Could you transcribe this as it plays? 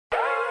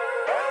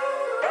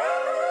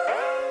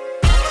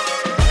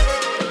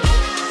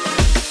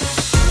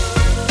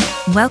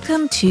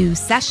Welcome to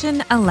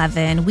Session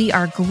 11. We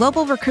are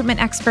global recruitment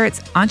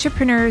experts,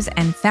 entrepreneurs,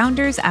 and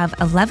founders of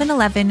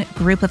 1111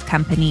 Group of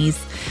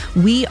Companies.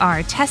 We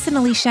are Tess and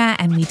Alicia,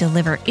 and we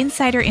deliver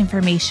insider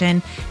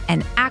information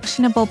and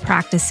actionable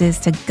practices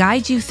to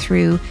guide you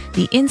through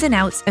the ins and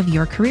outs of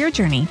your career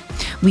journey.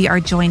 We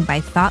are joined by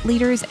thought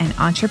leaders and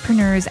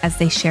entrepreneurs as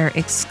they share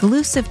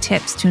exclusive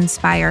tips to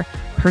inspire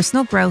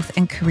personal growth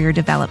and career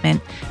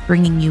development,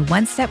 bringing you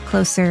one step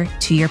closer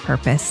to your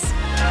purpose.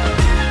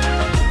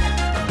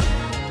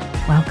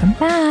 Welcome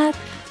back.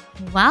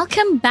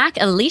 Welcome back,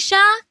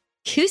 Alicia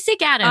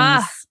Cusick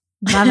Adams.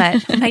 Love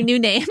it. My new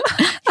name.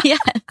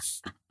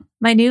 Yes.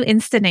 My new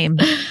Insta name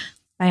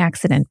by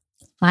accident.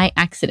 By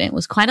accident. It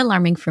was quite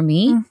alarming for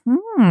me.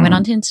 Went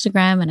onto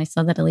Instagram and I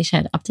saw that Alicia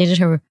had updated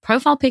her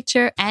profile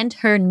picture and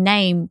her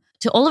name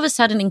to all of a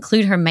sudden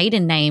include her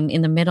maiden name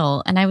in the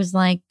middle. And I was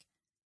like,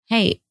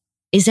 hey,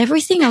 is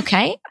everything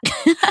okay?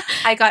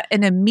 I got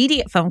an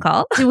immediate phone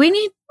call. Do we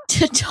need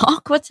to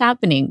talk? What's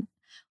happening?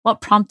 What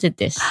prompted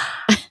this?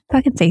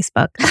 Fucking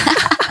Facebook.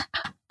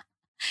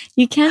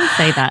 You can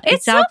say that.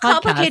 It's so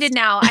complicated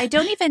now. I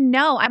don't even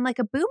know. I'm like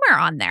a boomer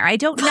on there. I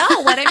don't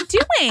know what I'm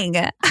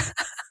doing.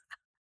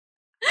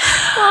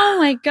 Oh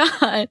my God. I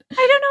don't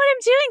know what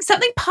I'm doing.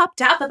 Something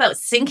popped up about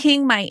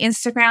syncing my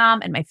Instagram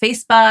and my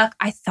Facebook.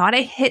 I thought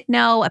I hit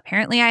no.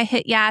 Apparently I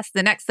hit yes.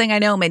 The next thing I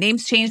know, my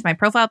name's changed. My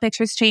profile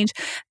picture's changed.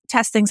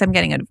 Tess thinks I'm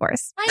getting a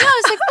divorce. I know.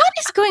 I was like, what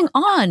is going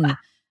on?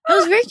 It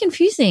was very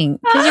confusing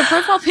because your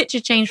profile picture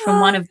changed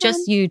from one of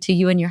just you to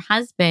you and your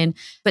husband,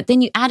 but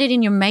then you added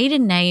in your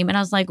maiden name and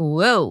I was like,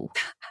 whoa,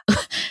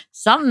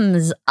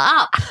 something's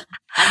up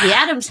at the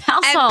Adams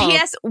household. And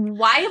P.S.,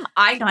 why am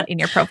I not in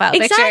your profile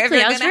picture?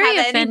 Exactly. I was very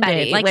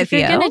offended. Like if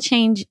you're going to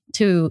change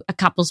to a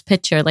couple's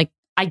picture, like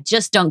I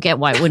just don't get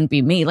why it wouldn't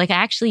be me. Like I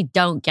actually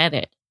don't get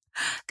it.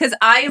 Because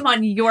I am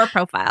on your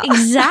profile.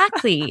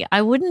 Exactly.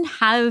 I wouldn't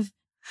have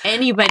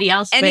anybody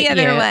else any but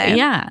other you. way.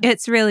 Yeah.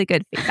 It's really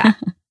good feedback.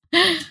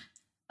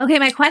 Okay,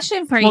 my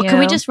question for you. Well, can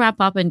we just wrap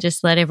up and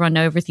just let everyone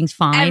know everything's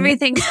fine?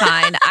 Everything's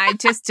fine. I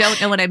just don't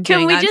know what I'm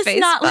doing on Facebook. Can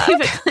we just not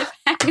leave a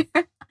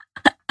cliffhanger?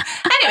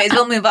 Anyways,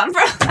 we'll move on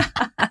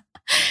from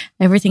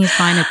Everything is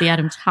fine at the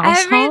Adams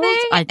household.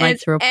 I'd like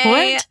to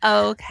report.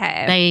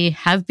 Okay. They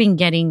have been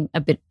getting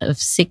a bit of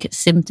sick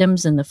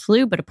symptoms and the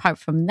flu, but apart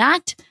from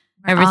that,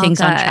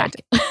 everything's on track.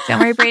 Don't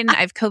worry, Brayden.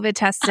 I've COVID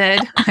tested.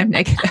 I'm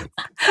negative.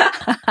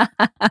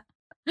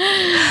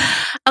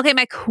 Okay,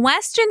 my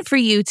question for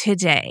you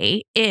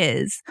today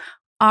is,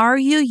 are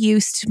you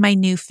used to my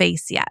new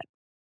face yet?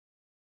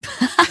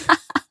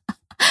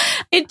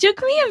 It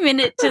took me a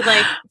minute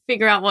to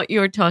figure out what you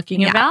were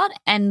talking about.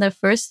 And the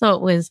first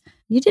thought was,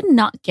 you did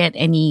not get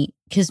any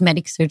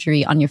cosmetic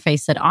surgery on your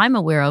face that I'm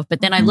aware of.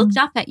 But then I looked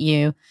up at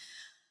you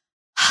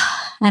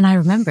and I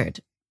remembered.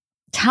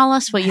 Tell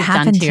us what you've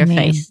done to your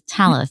face.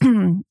 Tell us.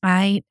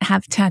 I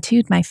have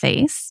tattooed my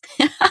face.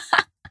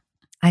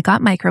 I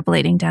got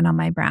microblading done on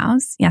my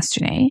brows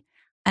yesterday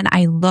and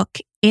I look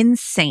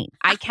insane.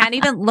 I can't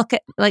even look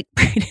at,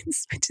 Brayden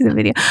switch to the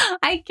video.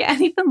 I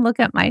can't even look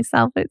at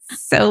myself.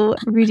 It's so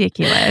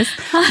ridiculous.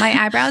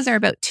 My eyebrows are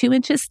about 2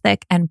 inches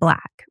thick and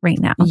black right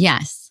now.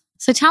 Yes.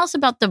 So tell us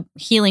about the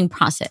healing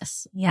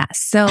process. Yeah.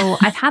 So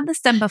I've had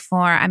this done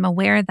before. I'm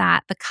aware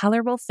that the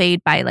color will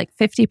fade by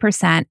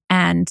 50%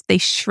 and they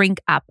shrink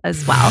up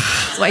as well.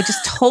 So I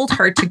just told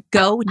her to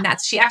go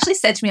nuts. She actually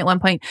said to me at one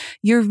point,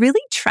 "You're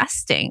really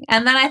trusting."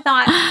 And then I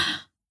thought,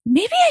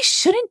 maybe I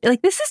shouldn't.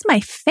 This is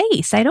my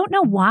face. I don't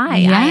know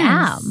why I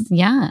am.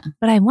 Yeah.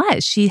 But I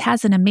was. She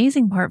has an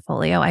amazing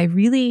portfolio. I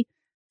really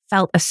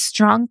felt a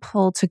strong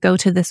pull to go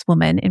to this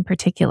woman in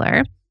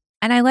particular.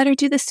 And I let her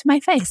do this to my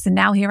face. And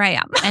now here I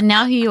am. And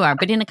now here you are.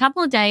 But in a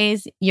couple of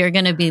days, you're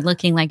going to be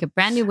looking like a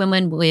brand new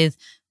woman with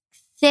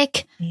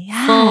thick,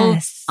 full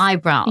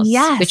eyebrows.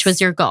 Yes. Which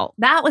was your goal.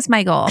 That was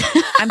my goal.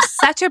 I'm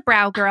such a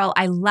brow girl.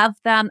 I love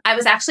them. I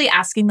was actually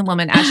asking the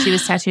woman as she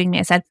was tattooing me,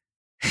 I said,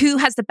 who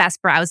has the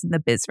best brows in the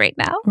biz right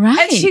now? Right.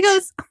 And she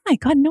goes, oh my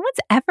God, no one's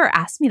ever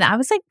asked me that. I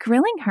was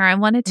grilling her. I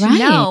wanted to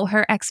know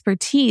her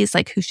expertise,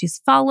 who she's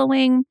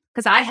following.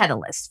 Because I had a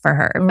list for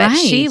her, but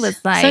she was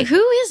like... So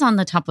who is on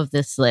the top of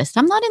this list?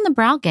 I'm not in the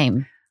brow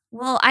game.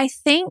 Well, I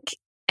think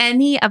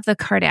any of the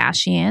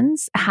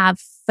Kardashians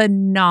have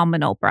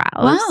phenomenal brows.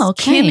 Wow,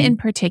 okay. Kim in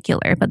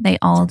particular, but they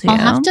all do. I'll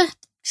have to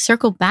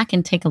circle back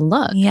and take a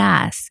look.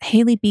 Yes.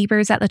 Hailey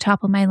Bieber's at the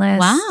top of my list.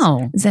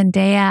 Wow.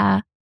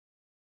 Zendaya.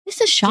 This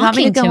is shocking.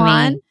 Do you want me to go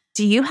on?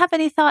 Do you have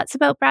any thoughts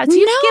about brows? Do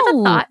you give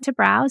a thought to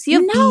brows?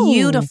 You have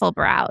beautiful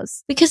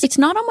brows. Because it's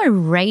not on my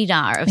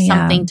radar of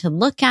something to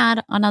look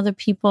at on other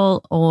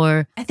people,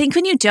 or... I think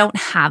when you don't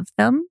have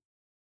them,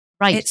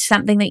 it's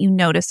something that you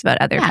notice about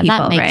other people,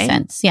 that makes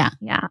sense. Yeah.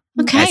 Yeah.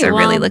 Okay. You guys are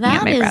really looking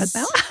at my brows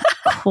now.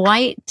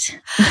 Quite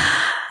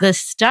the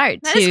start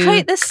That is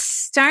quite the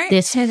start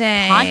this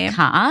today.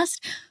 podcast,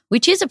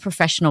 which is a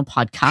professional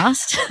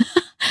podcast.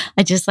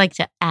 I just like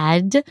to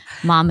add,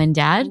 Mom and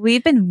Dad.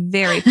 We've been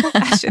very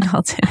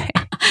professional today.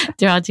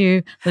 To our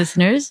two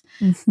listeners,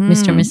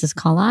 Mr. and Mrs.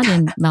 Collard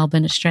in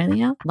Melbourne,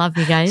 Australia. Love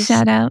you guys.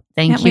 Shout out.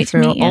 Thank you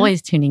for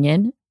always tuning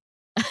in.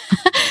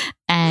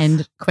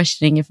 and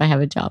questioning if I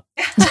have a job.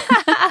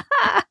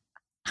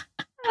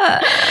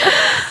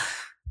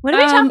 What are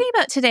we talking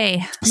about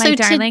today, my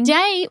darling?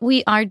 Today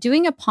we are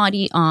doing a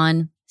party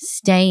on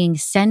staying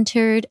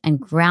centered and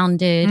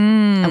grounded.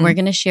 And we're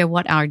going to share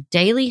what our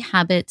daily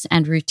habits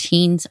and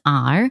routines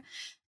are.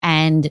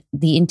 And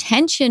the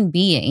intention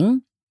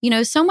being,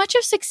 so much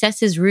of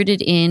success is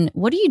rooted in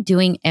what are you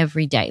doing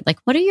every day? Like,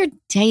 what are your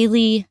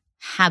daily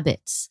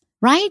habits,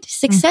 right?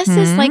 Success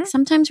is like,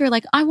 sometimes we're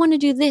like, I want to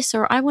do this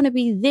or I want to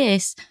be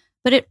this.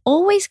 But it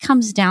always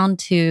comes down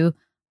to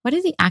what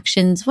are the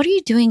actions? What are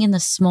you doing in the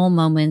small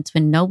moments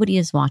when nobody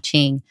is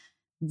watching?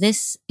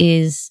 This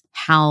is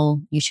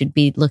how you should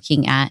be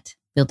looking at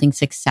building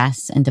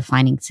success and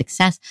defining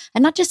success.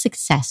 And not just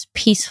success,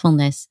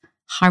 peacefulness,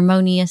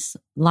 harmonious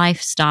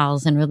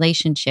lifestyles and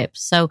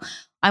relationships. So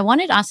I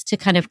wanted us to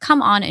kind of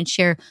come on and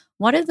share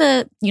what are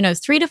the,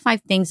 3 to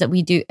 5 things that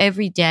we do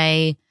every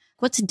day.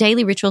 What's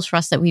daily rituals for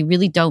us that we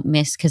really don't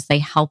miss because they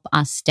help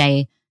us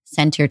stay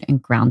centered and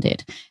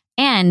grounded.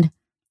 And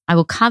I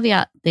will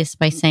caveat this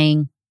by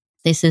saying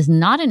this is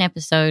not an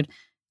episode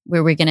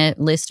where we're going to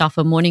list off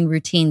a morning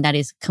routine that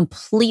is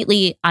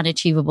completely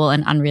unachievable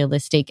and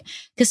unrealistic,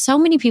 because so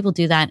many people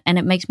do that. And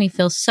it makes me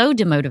feel so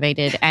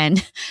demotivated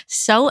and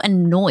so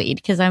annoyed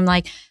because I'm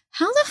like,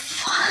 how the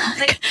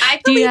fuck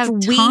I do you believe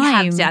have we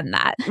time have done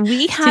that.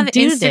 We have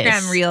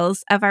Instagram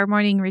reels of our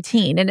morning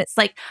routine. And it's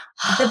like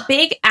the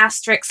big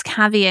asterisk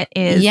caveat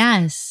is,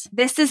 yes,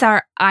 this is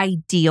our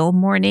ideal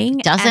morning.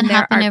 Doesn't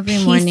happen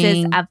every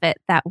morning. Of it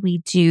that we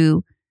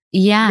do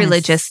yes.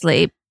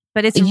 religiously.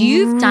 But it's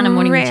you've done a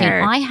morning rare.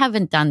 routine. I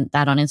haven't done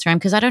that on Instagram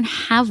because I don't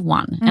have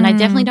one. And I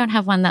definitely don't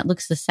have one that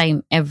looks the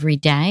same every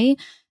day.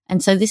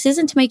 And so this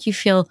isn't to make you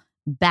feel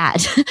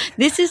bad.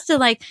 This is to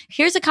like,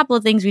 here's a couple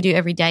of things we do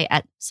every day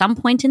at some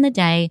point in the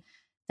day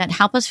that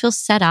help us feel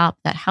set up,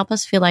 that help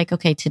us feel like,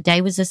 okay,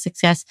 today was a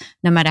success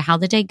no matter how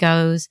the day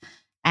goes,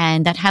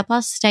 and that help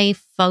us stay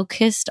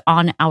focused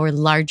on our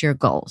larger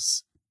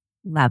goals.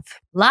 Love.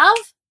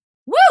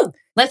 Woo!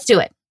 Let's do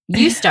it.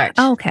 You start.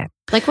 Okay.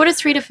 Like, what are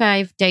 3 to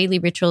 5 daily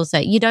rituals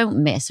that you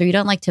don't miss or you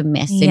don't like to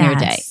miss in your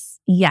day?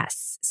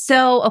 Yes.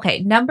 So,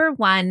 okay. Number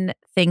one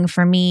thing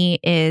for me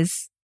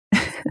is,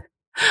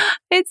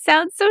 it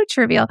sounds so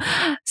trivial,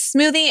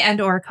 smoothie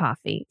and or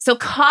coffee. So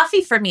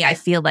coffee for me, I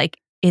feel like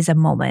is a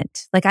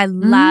moment. Like I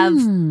love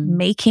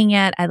making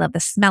it. I love the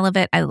smell of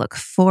it. I look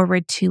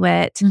forward to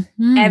it.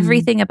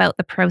 Everything about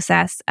the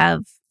process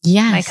of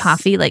my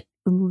coffee, like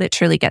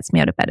literally gets me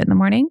out of bed in the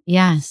morning.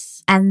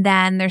 Yes. And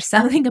then there's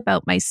something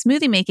about my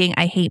smoothie making.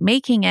 I hate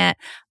making it,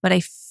 but I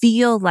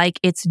feel like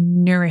it's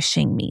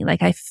nourishing me.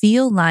 Like I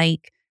feel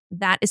like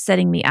that is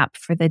setting me up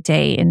for the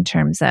day in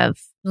terms of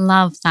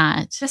love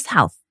that. Just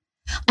health.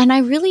 And I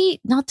really,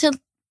 not to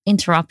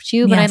interrupt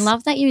you, but I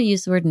love that you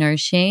use the word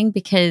nourishing,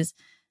 because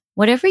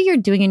whatever you're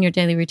doing in your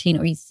daily routine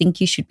or you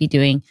think you should be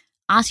doing,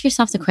 ask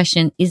yourself the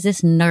question, is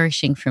this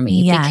nourishing for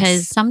me? Yes.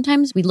 Because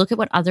sometimes we look at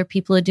what other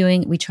people are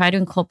doing, we try to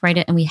incorporate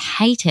it and we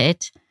hate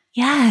it.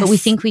 Yes. But we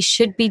think we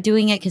should be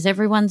doing it because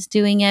everyone's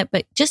doing it.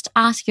 But just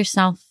ask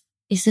yourself,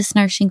 is this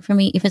nourishing for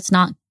me? If it's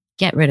not,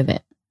 get rid of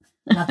it.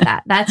 Love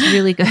that. That's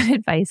really good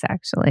advice,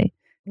 actually.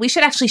 We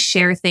should actually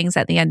share things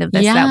at the end of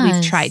this that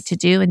we've tried to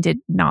do and did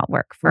not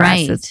work for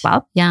us as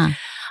well. Yeah.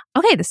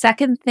 Okay. The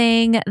second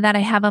thing that I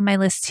have on my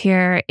list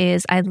here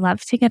is I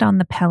love to get on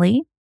the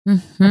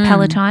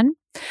Peloton,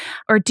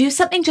 or do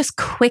something just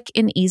quick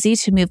and easy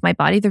to move my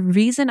body. The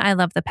reason I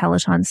love the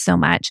Peloton so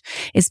much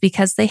is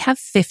because they have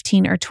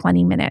 15 or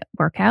 20 minute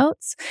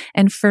workouts.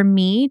 And for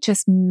me,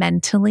 just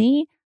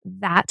mentally,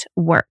 that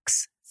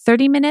works.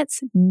 30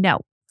 minutes?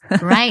 No.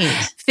 Right.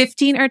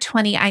 15 or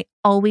 20, I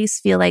always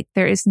feel like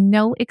there is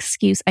no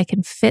excuse. I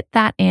can fit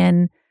that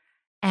in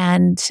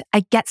and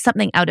I get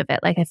something out of it.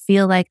 Like I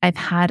feel like I've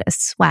had a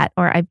sweat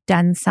or I've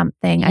done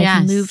something.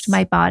 I've moved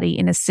my body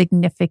in a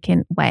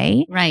significant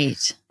way. Right.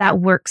 That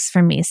works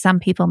for me. Some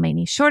people may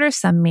need shorter,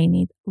 some may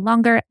need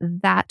longer.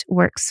 That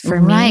works for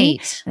me.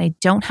 And I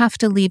don't have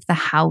to leave the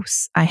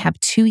house. I have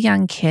 2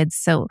 young kids.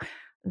 So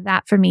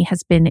that for me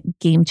has been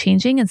game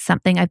changing and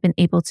something I've been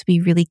able to be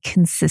really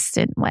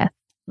consistent with.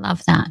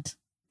 Love that.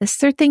 This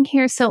third thing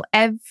here. So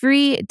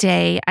every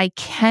day I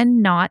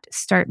cannot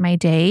start my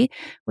day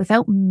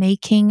without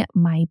making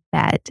my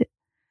bed.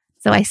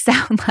 So I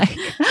sound like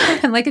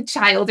I'm like a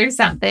child or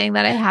something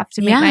that I have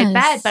to make my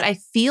bed, but I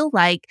feel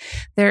like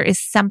there is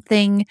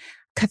something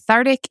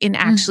cathartic in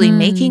actually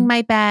making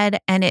my bed,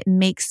 and it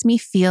makes me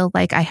feel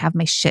like I have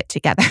my shit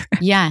together.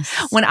 Yes.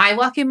 When I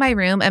walk in my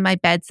room and my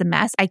bed's a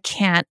mess, I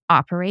can't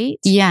operate.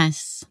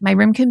 Yes. My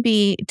room can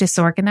be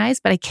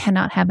disorganized, but I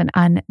cannot have an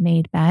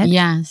unmade bed.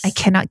 Yes. I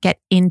cannot get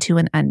into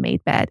an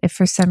unmade bed. If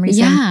for some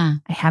reason I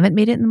haven't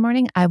made it in the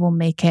morning, I will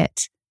make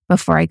it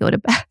before I go to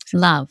bed.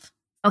 Love.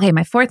 Okay,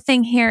 my fourth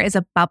thing here is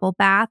a bubble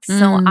bath.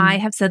 So I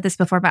have said this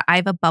before, but I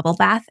have a bubble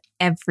bath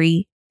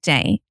every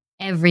day.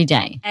 Every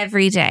day.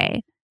 Every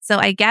day. So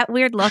I get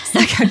weird looks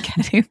like I'm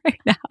getting right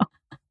now.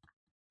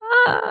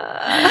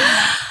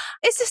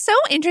 It's just so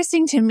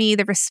interesting to me,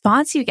 the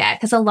response you get,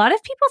 because a lot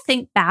of people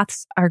think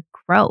baths are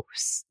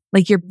gross.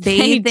 Like you're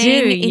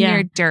bathing in yeah.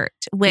 your dirt,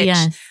 which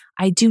Yes.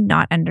 I do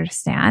not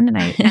understand. And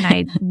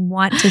I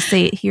want to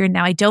say it here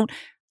now. I don't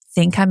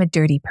think I'm a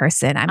dirty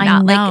person. I'm I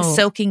not like know.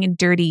 soaking in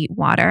dirty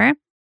water.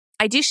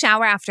 I do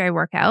shower after I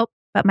work out,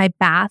 but my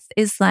bath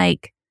is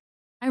like,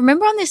 I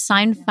remember on this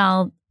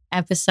Seinfeld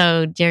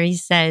episode, Jerry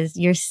says,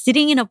 you're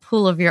sitting in a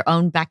pool of your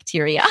own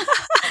bacteria.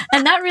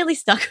 And that really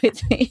stuck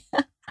with me.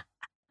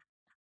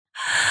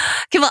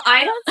 okay, well,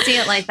 I don't see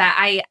it like that.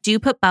 I do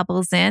put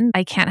bubbles in.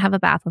 I can't have a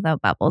bath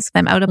without bubbles. If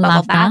I'm out of bubble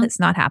Love bath, that. it's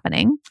not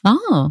happening.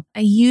 Oh,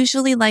 I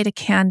usually light a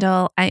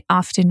candle. I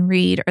often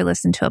read or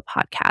listen to a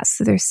podcast.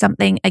 So there's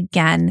something,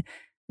 again,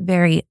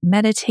 very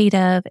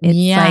meditative. It's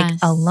like Yes.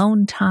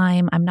 alone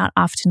time. I'm not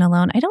often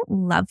alone. I don't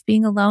love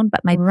being alone,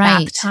 but my bath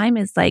Right. time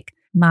is like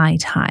my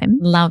time.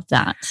 love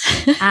that.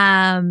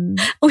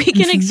 We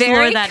can It's explore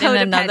very that in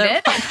another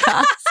codependent.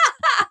 podcast.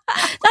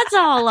 That's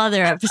a whole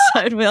other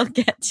episode we'll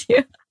get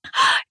to.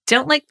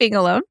 Don't like being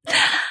alone.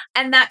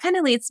 And that kind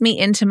of leads me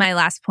into my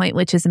last point,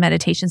 which is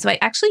meditation. So I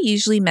actually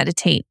usually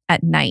meditate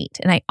at night,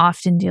 and I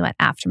often do it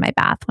after my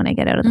bath when I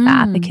get out of the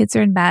bath. The kids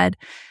are in bed.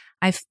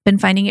 I've been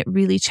finding it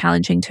really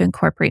challenging to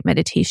incorporate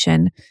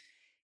meditation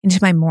into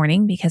my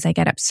morning because I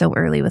get up so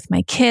early with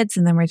my kids,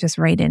 and then we're just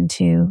right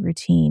into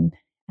routine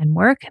and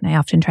work. And I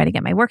often try to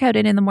get my workout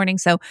in the morning.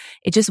 So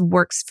it just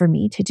works for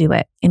me to do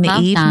it in the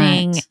Love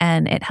evening, that.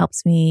 and it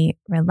helps me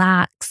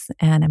relax.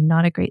 And I'm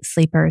not a great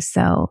sleeper.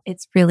 So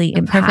it's really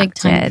The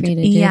perfect time impacted. for you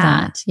to do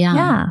that. Yeah.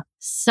 Yeah.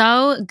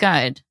 So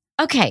good.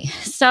 Okay.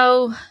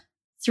 So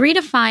 3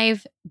 to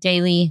 5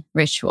 daily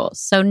rituals.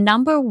 So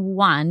number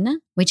 1,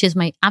 which is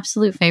my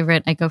absolute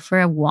favorite, I go for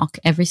a walk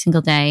every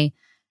single day.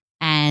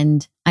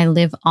 And I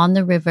live on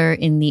the river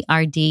in the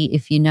RD.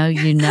 If you know,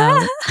 you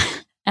know.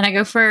 And I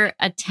go for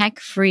a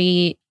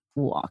tech-free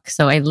walk.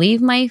 So I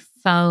leave my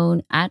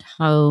phone at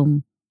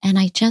home and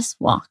I just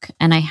walk.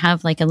 And I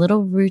have like a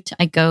little route.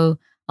 I go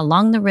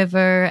along the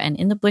river and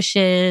in the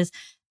bushes.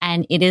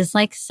 And it is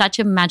like such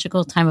a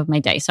magical time of my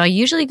day. So I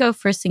usually go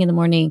first thing in the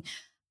morning.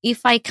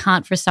 If I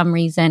can't for some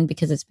reason,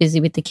 because it's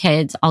busy with the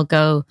kids, I'll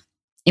go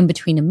in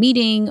between a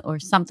meeting or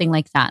something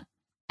like that.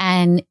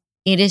 And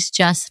it is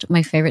just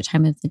my favorite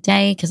time of the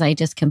day because I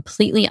just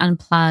completely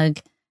unplug.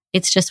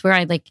 It's just where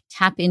I like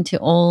tap into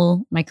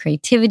all my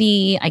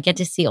creativity. I get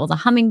to see all the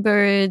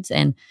hummingbirds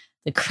and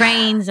the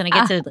cranes, and I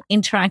get to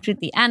interact with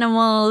the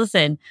animals,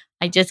 and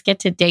I just get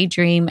to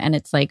daydream. And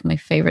it's like my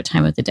favorite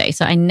time of the day.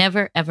 So I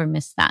never, ever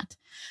miss that.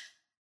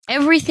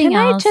 Everything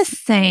Can else. I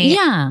just say,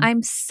 Yeah.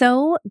 I'm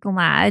so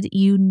glad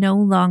you no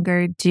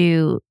longer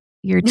do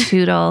your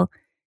toodle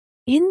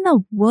in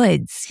the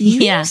woods.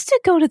 You Yeah. used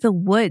to go to the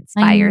woods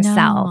by I yourself.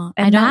 know.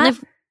 And I don't that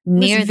live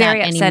near that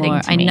very upsetting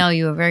anymore. to I me. know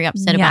you were very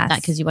upset about that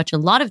Yes. because you watch a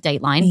lot of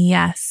Dateline.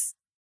 Yes.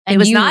 And It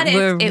was you not if,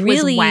 were it was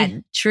really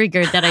when.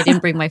 triggered that I didn't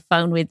bring my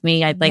phone with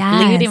me. I'd like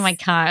leave it in Yes. my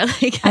car.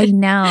 Like I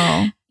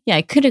know. yeah,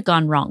 it could have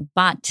gone wrong,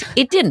 but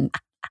it didn't.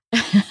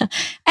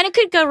 And it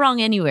could go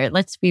wrong anywhere.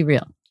 Let's be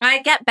real.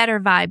 I get better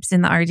vibes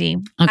in the RD.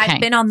 Okay. I've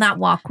been on that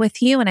walk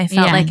with you, and I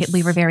felt like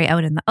we were Yes. very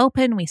out in the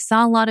open. We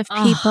saw a lot of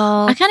Oh, people.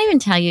 I can't even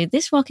tell you.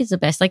 This walk is the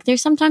best. Like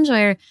there's sometimes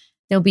where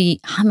there'll be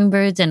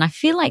hummingbirds and I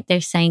feel like they're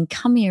saying,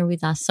 come here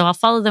with us. So I'll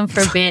follow them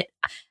for a bit.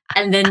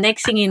 And then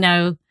next thing you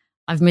know,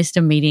 I've missed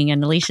a meeting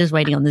and Alicia's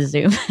waiting on the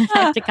Zoom. I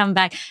have to come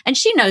back. And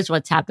she knows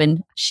what's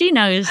happened. She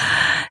knows.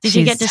 Did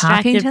you She's get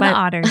distracted talking to the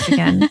otters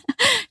again.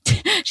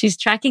 She's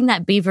tracking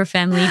that beaver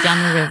family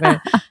down the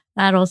river.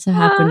 That also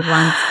happened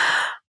once.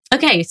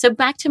 Okay, so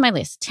back to my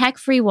list.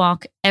 Tech-free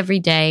walk every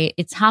day.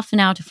 It's half an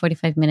hour to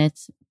 45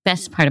 minutes.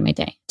 Best part of my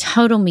day.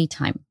 Total me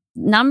time.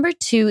 Number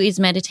 2 is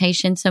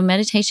meditation. So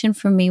meditation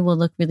for me will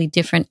look really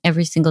different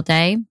every single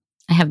day.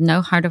 I have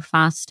no hard or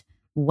fast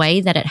way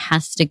that it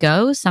has to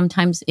go.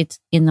 Sometimes it's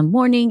in the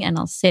morning and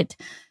I'll sit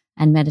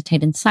and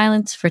meditate in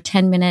silence for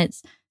 10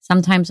 minutes.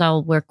 Sometimes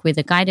I'll work with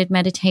a guided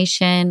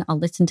meditation. I'll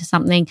listen to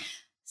something.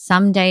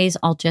 Some days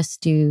I'll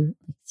just do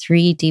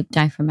 3 deep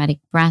diaphragmatic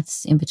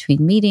breaths in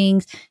between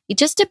meetings. It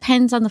just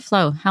depends on the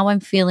flow, how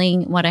I'm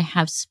feeling, what I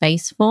have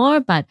space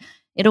for, but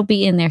it'll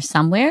be in there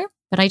somewhere.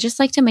 But I just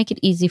like to make it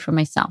easy for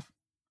myself.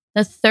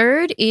 The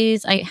third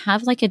is I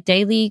have like a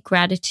daily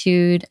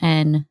gratitude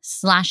and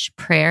 /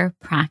 prayer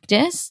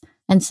practice.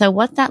 And so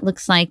what that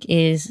looks like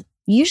is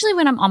usually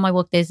when I'm on my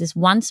walk, there's this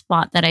one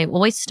spot that I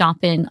always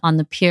stop in on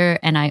the pier,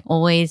 and I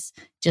always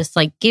just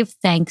like give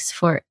thanks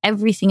for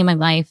everything in my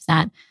life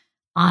that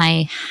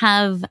I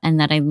have and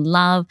that I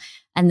love.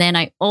 And then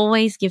I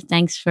always give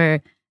thanks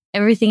for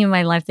everything in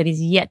my life that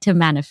is yet to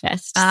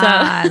manifest.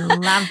 I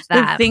love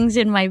that. The things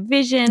in my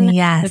vision,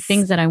 Yes. the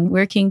things that I'm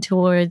working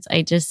towards,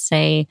 I just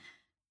say,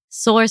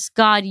 Source,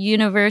 God,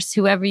 universe,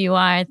 whoever you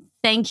are,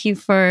 thank you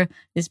for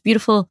this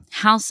beautiful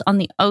house on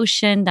the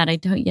ocean that I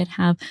don't yet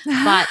have,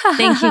 but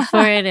thank you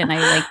for it. And I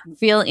like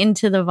feel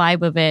into the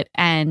vibe of it.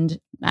 And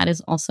that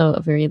is also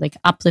a very like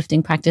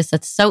uplifting practice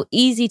that's so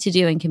easy to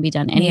do and can be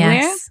done anywhere.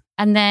 Yes.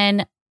 And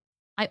then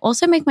I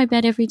also make my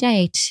bed every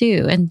day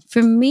too. And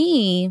for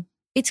me,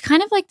 it's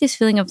kind of like this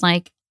feeling of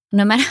like,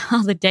 no matter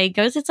how the day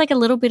goes, it's like a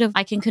little bit of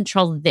I can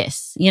control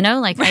this, you know,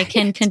 like I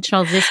can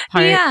control this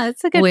part Yeah,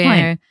 it's a good where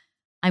point.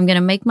 I'm going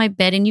to make my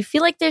bed. And you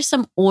feel like there's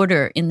some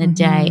order in the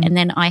day. And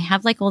then I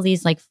have like all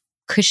these like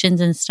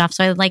cushions and stuff.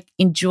 So I like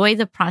enjoy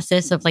the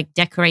process of like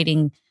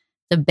decorating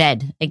the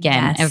bed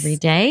again every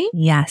day.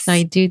 Yes. So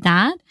I do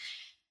that.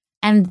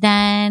 And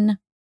then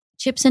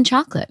chips and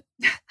chocolate.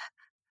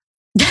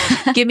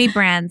 Give me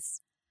brands.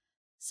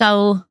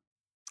 So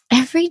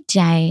every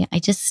day I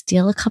just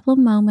steal a couple of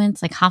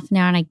moments, like half an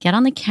hour, and I get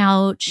on the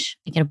couch,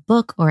 I get a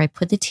book, or I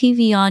put the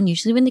TV on,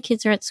 usually when the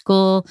kids are at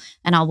school,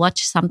 and I'll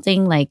watch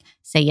something like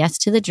Say Yes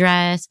to the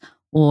Dress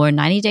or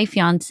 90 Day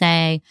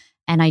Fiancé,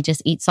 and I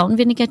just eat salt and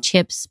vinegar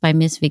chips by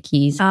Miss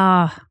Vicky's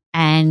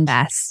and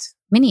best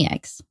mini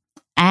eggs.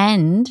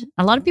 And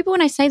a lot of people,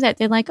 when I say that,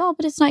 they're like, oh,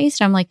 but it's not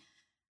Easter. I'm like,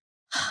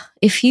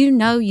 if you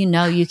know,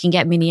 you can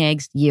get mini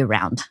eggs year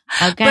round.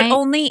 Okay. But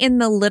only in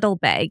the little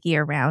bag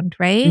year round,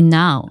 right?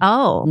 No.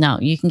 Oh. No,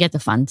 you can get the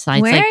fun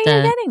size. Where like are you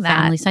the getting that?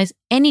 family size.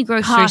 Any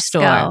grocery Costco.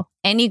 store.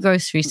 Any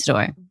grocery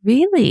store.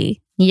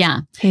 Really?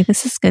 Yeah. Okay,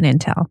 this is good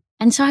intel.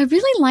 And so I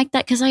really like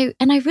that because I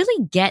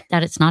really get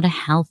that it's not a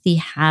healthy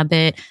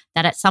habit,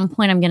 that at some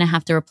point I'm going to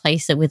have to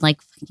replace it with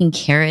like fucking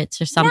carrots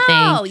or something.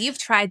 No, you've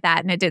tried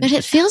that and it didn't. But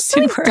it feels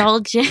so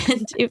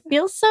indulgent. It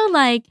feels so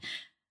like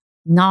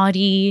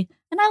naughty.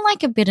 And I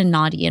like a bit of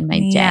naughty in my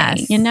day.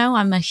 Yes. You know,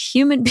 I'm a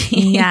human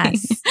being.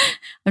 Yes.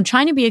 I'm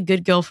trying to be a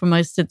good girl for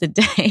most of the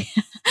day.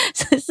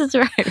 So this is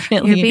where I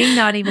really... You're being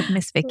naughty with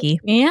Miss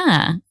Vicky.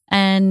 Yeah.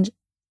 And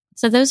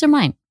so those are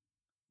mine.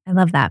 I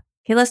love that.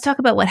 Okay, let's talk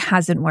about what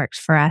hasn't worked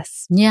for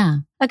us. Yeah.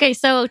 Okay,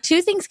 so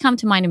two things come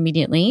to mind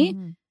immediately.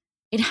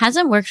 It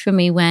hasn't worked for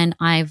me when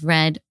I've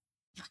read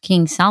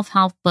fucking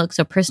self-help books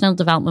or personal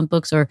development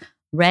books or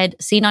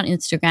seen on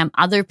Instagram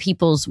other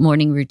people's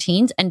morning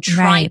routines and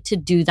tried to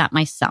do that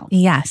myself.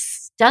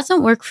 Yes.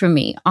 Doesn't work for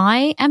me.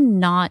 I am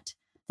not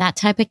that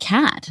type of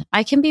cat.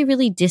 I can be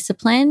really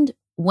disciplined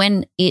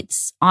when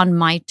it's on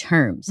my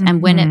terms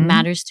and when it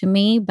matters to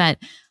me, but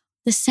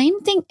the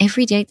same thing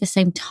every day at the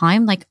same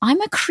time. Like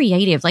I'm a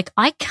creative. Like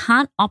I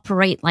can't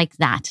operate like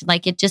that.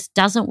 Like it just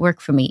doesn't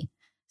work for me.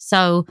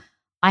 So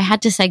I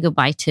had to say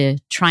goodbye to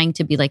trying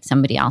to be like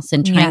somebody else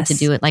and trying to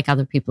do it like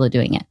other people are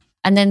doing it.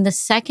 And then the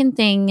second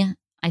thing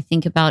I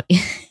think about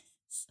is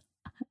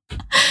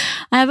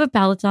I have a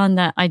Peloton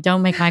that I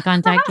don't make eye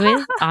contact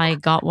with. I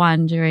got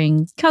one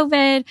during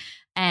COVID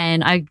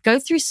and I go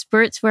through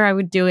spurts where I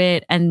would do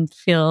it and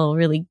feel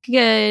really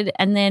good.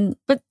 And then,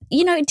 but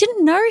you know, it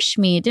didn't nourish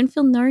me. It didn't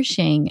feel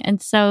nourishing.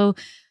 And so,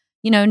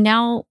 you know,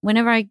 now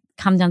whenever I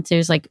come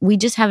downstairs, like we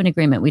just have an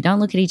agreement. We don't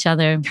look at each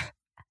other.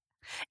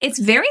 It's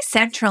very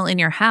central in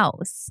your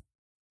house.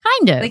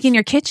 Kind of. Like in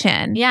your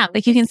kitchen. Yeah.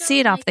 Like you can see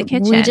it off the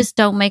kitchen. We just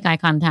don't make eye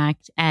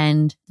contact.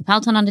 And the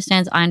Peloton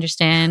understands. I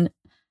understand.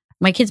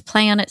 My kids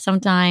play on it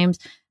sometimes.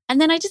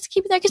 And then I just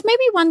keep it there because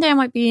maybe one day I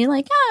might be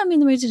like, I'm in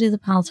the mood to do the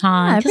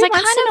Peloton. Every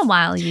once in a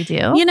while you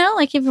do. You know,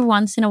 like every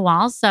once in a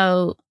while.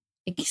 So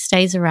it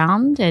stays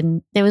around.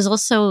 And there was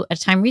also a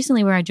time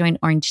recently where I joined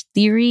Orange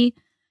Theory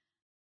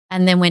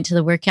and then went to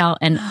the workout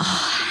and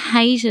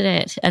hated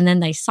it. And then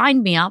they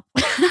signed me up.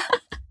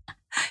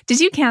 Did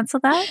you cancel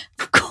that?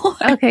 Of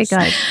course. Okay,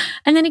 good.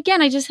 And then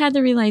again, I just had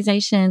the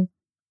realization,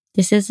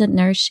 this isn't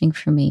nourishing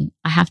for me.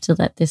 I have to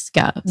let this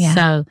go. Yeah.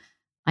 So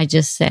I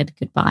just said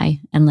goodbye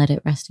and let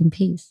it rest in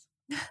peace.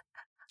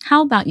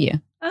 How about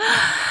you?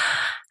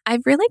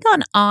 I've really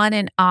gone on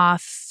and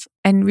off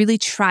and really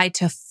tried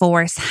to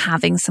force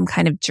having some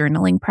kind of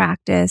journaling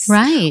practice.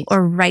 Right.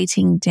 Or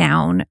writing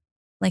down,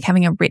 like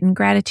having a written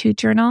gratitude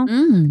journal.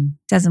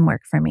 Doesn't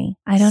work for me.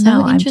 I don't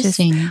know.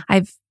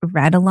 I've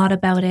read a lot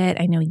about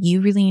it. I know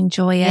you really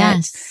enjoy it.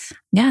 Yes.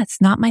 Yeah,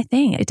 it's not my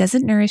thing. It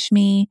doesn't nourish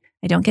me.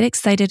 I don't get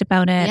excited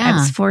about it. I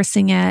was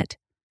forcing it.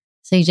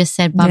 So you just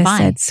said bye-bye. I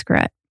said screw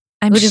it.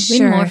 It would have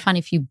been more fun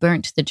if you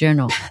burnt the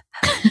journal.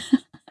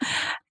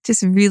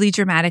 Just really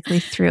dramatically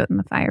threw it in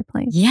the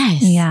fireplace.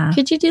 Yes. Yeah.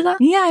 Could you do that?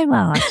 Yeah, I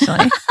will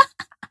actually.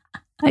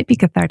 Might be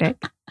cathartic.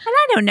 And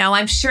I don't know.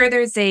 I'm sure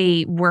there's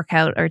a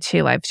workout or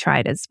two I've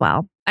tried as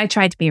well. I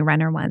tried to be a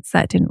runner once.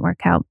 That didn't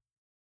work out.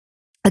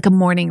 Like a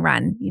morning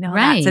run. You know,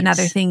 that's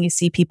another thing you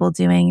see people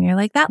doing. And you're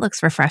like, that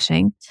looks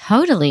refreshing.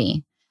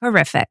 Totally.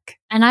 Horrific.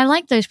 And I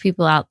like those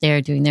people out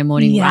there doing their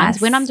morning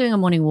runs. When I'm doing a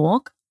morning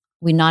walk,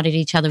 we nod at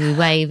each other, we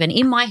wave. And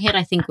in my head,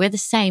 I think we're the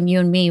same. You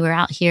and me, we're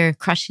out here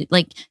crushing,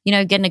 like, you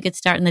know, getting a good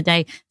start in the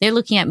day. They're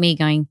looking at me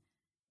going,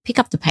 pick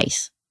up the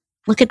pace.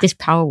 Look at this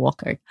power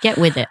walker. Get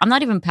with it. I'm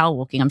not even power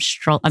walking. I'm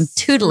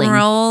tootling.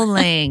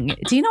 Strolling.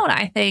 Do you know what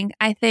I think?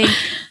 I think,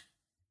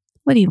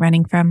 what are you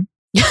running from?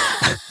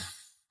 That's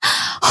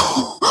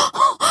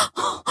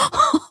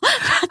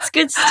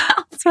good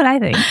stuff. That's what I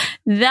think.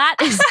 That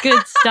is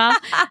good stuff.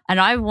 And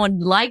I would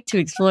like to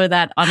explore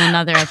that on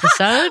another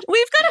episode.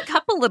 We've got a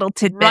couple little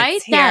tidbits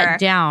Write here. that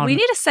down. We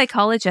need a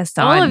psychologist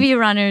on. All of you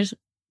runners,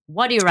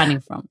 what are you running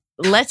from?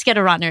 Let's get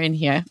a runner in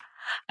here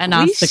and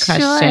ask the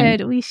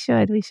question. We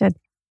should.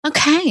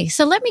 Okay,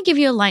 so let me give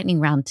you a lightning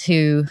round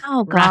to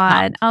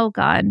wrap up. Oh,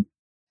 God.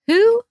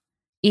 Who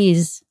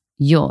is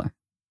your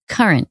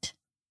current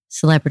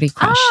celebrity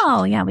crush?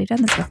 Oh, yeah, we've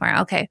done this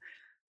before. Okay.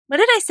 What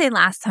did I say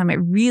last time? It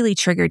really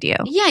triggered you.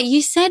 Yeah,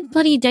 you said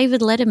bloody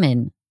David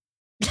Letterman.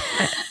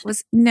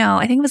 No,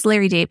 I think it was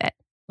Larry David.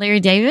 Larry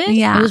David?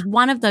 Yeah. It was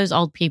one of those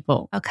old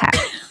people. Okay.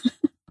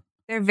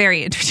 They're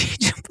very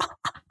interchangeable.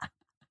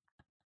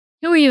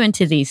 Who are you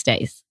into these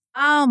days?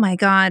 Oh my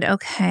God.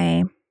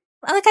 Okay.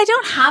 Like, I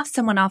don't have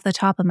someone off the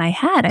top of my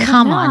head.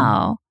 Come don't on.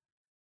 know.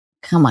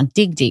 Come on,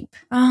 dig deep.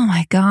 Oh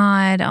my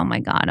God. Oh my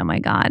God. Oh my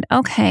God.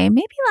 Okay.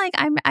 Maybe like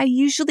I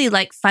usually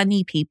like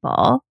funny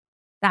people.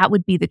 That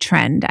would be the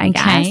trend, I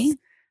guess.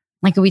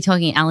 Like, are we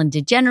talking Ellen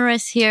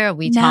DeGeneres here? Are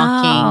we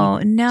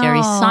talking no,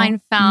 Jerry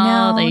Seinfeld?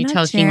 No, are you not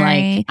talking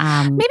Jerry.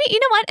 like maybe, you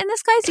know what? And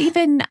this guy's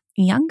even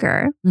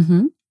younger.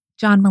 Mm-hmm.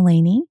 John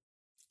Mulaney.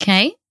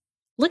 Okay.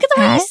 Look at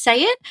the way you say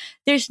it.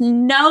 There's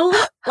no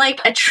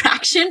like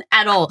attraction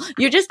at all.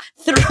 You're just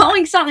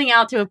throwing something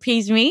out to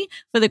appease me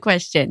for the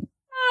question.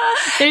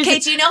 Okay,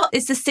 do you know,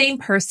 it's the same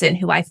person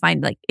who I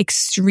find like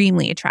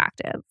extremely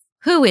attractive.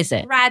 Who is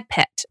it? Brad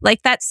Pitt.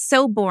 Like, that's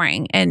so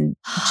boring and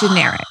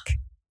generic.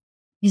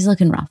 He's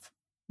looking rough.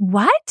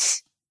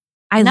 What?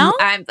 No?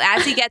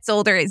 As he gets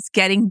older, it's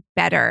getting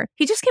better.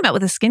 He just came out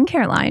with a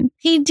skincare line.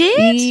 He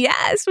did?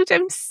 Yes, which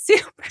I'm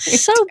super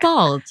So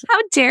bold. How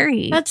dare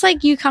he? That's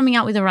like you coming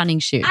out with a running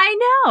shoe.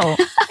 I know.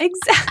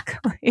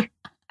 Exactly.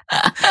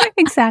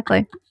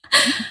 Exactly.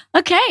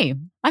 Okay.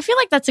 I feel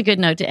like that's a good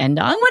note to end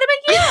on. What about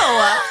you?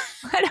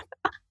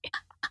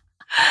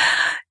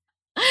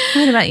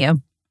 What about you?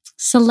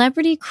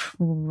 Celebrity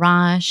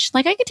crush.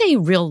 Like, I could tell you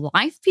real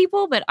life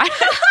people, but I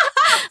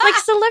like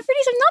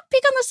celebrities. I'm not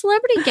big on the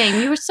celebrity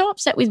game. You were so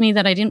upset with me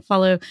that I didn't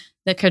follow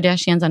the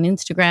Kardashians on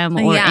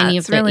Instagram or any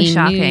of the really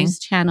news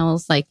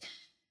channels. Like,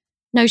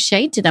 no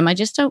shade to them. I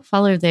just don't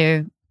follow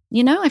their,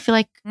 you know, I feel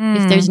like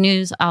if there's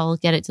news, I'll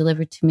get it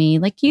delivered to me.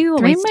 Like you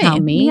always tell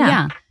me.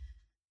 Yeah.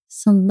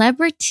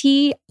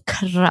 Celebrity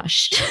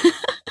crush.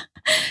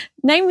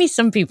 Name me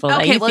some people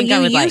that you think I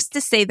would like. You used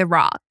to say The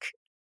Rock.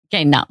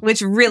 Okay, no.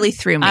 Which really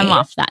threw me. I'm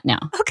off that now.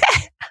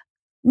 Okay.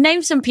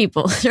 Name some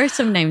people. There are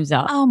some names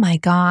out. Oh my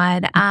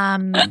God.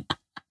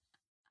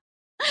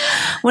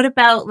 What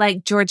about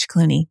like George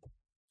Clooney?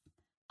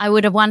 I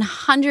would have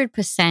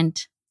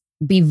 100%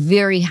 be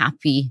very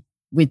happy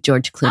with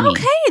George Clooney.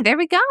 Okay, there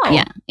we go.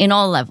 Yeah, in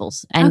all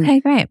levels. And okay,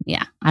 great.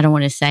 Yeah, I don't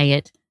want to say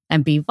it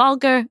and be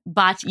vulgar,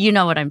 but you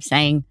know what I'm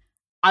saying.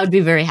 I would be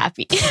very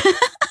happy.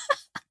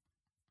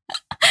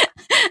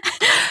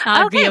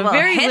 I'd be a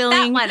very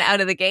willing one out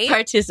of the gate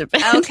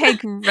participant. Okay,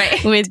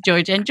 great. With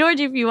George. And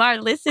George, if you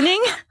are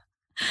listening,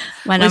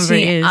 my number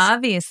is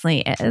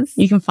obviously is.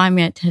 You can find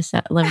me at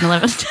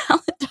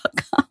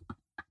Tessa1111talent.com.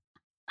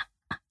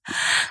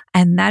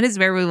 And that is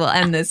where we will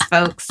end this,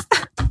 folks.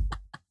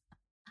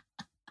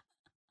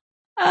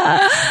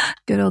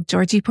 Good old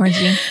Georgie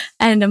Porgy.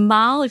 And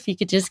Amal, if you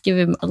could just give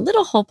him a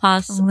little whole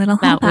pass,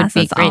 that would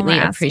be greatly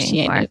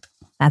appreciated.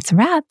 That's a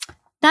wrap.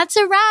 That's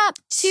a wrap.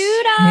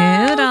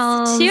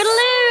 Toodles.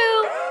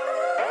 Toodaloo.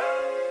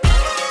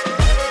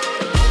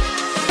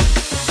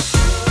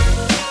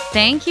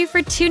 Thank you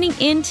for tuning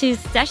in to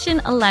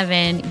Session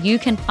 11. You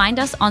can find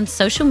us on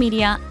social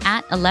media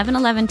at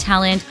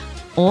 1111talent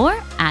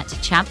or at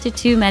Chapter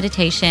 2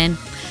 Meditation.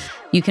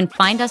 You can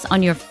find us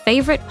on your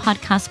favorite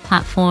podcast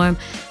platform.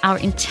 Our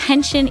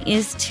intention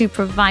is to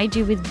provide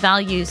you with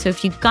value. So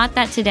if you got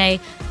that today,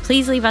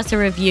 please leave us a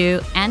review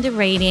and a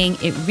rating.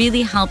 It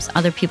really helps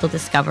other people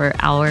discover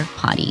our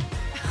potty.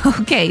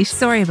 Okay,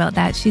 sorry about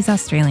that. She's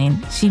Australian.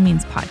 She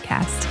means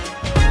podcast.